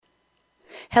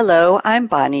Hello, I'm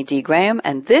Bonnie D. Graham,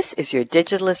 and this is your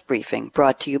Digitalist Briefing,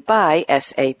 brought to you by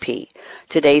SAP.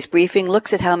 Today's briefing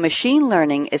looks at how machine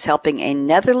learning is helping a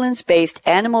Netherlands-based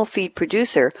animal feed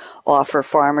producer offer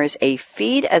farmers a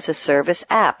feed-as-a-service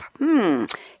app.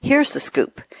 Here's the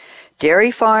scoop.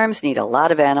 Dairy farms need a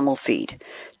lot of animal feed.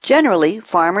 Generally,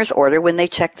 farmers order when they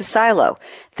check the silo.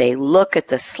 They look at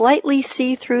the slightly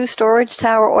see-through storage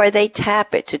tower or they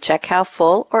tap it to check how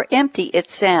full or empty it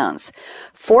sounds.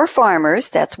 For Farmers,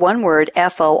 that's one word,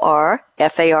 F-O-R,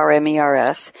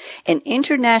 F-A-R-M-E-R-S, an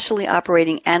internationally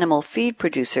operating animal feed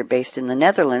producer based in the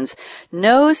Netherlands,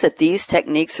 knows that these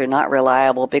techniques are not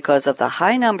reliable because of the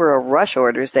high number of rush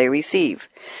orders they receive.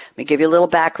 Let me give you a little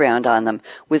background on them.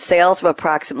 With sales of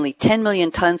approximately 10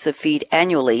 million tons of feed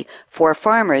annually, For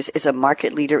Farmers is a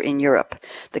market leader in Europe.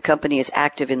 The company is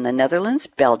active in the Netherlands,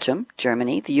 Belgium,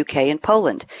 Germany, the UK, and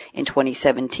Poland. In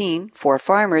 2017, For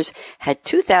Farmers had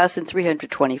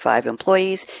 2,325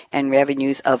 employees and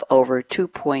revenues of over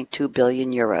 2.2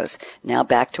 billion euros. Now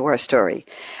back to our story.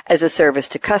 As a service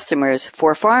to customers,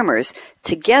 For Farmers,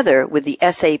 together with the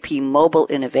SAP Mobile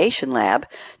Innovation Lab,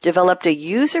 developed a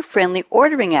user-friendly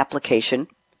ordering application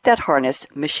that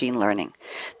harnessed machine learning.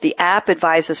 The app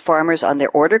advises farmers on their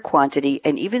order quantity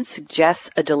and even suggests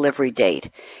a delivery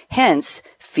date. Hence,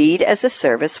 feed as a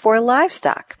service for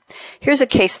livestock. Here's a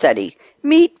case study.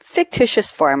 Meet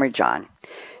fictitious farmer John.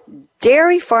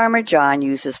 Dairy farmer John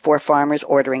uses For Farmers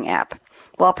ordering app.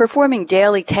 While performing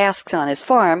daily tasks on his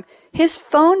farm, his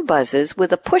phone buzzes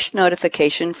with a push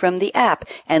notification from the app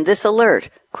and this alert,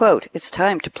 quote, "It's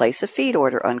time to place a feed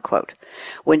order," unquote.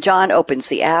 When John opens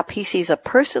the app, he sees a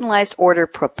personalized order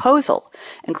proposal,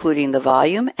 including the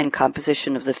volume and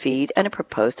composition of the feed and a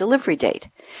proposed delivery date.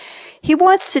 He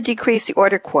wants to decrease the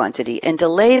order quantity and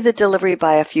delay the delivery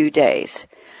by a few days.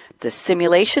 The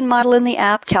simulation model in the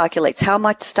app calculates how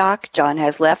much stock John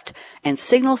has left and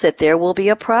signals that there will be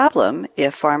a problem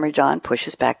if Farmer John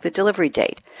pushes back the delivery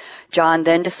date. John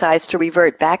then decides to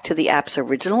revert back to the app's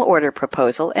original order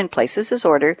proposal and places his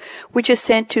order, which is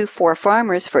sent to For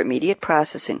Farmers for immediate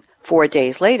processing. 4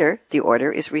 days later, the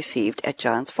order is received at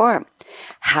John's farm.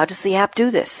 How does the app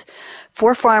do this?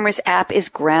 For Farmers app is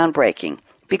groundbreaking,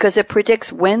 because it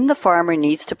predicts when the farmer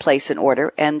needs to place an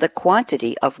order and the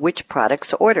quantity of which products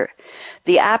to order.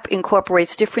 The app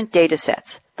incorporates different data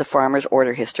sets: the farmer's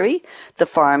order history, the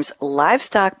farm's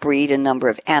livestock breed and number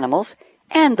of animals,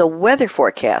 and the weather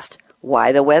forecast.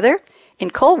 Why the weather? In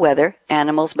cold weather,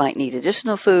 animals might need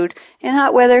additional food. In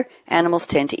hot weather, animals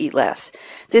tend to eat less.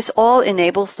 This all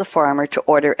enables the farmer to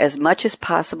order as much as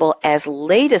possible, as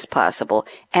late as possible,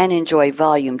 and enjoy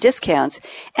volume discounts,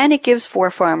 and it gives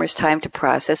For Farmers time to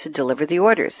process and deliver the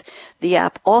orders. The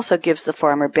app also gives the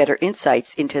farmer better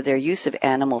insights into their use of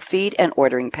animal feed and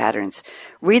ordering patterns.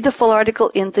 Read the full article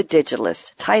in The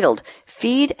Digitalist, titled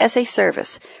Feed as a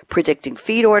Service, Predicting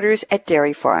Feed Orders at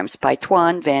Dairy Farms by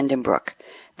Twan van den Broek.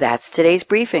 That's today's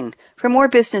briefing. For more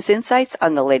business insights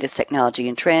on the latest technology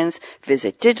and trends,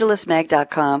 visit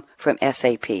digitalistmag.com from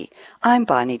SAP. I'm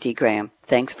Bonnie D. Graham.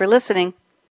 Thanks for listening.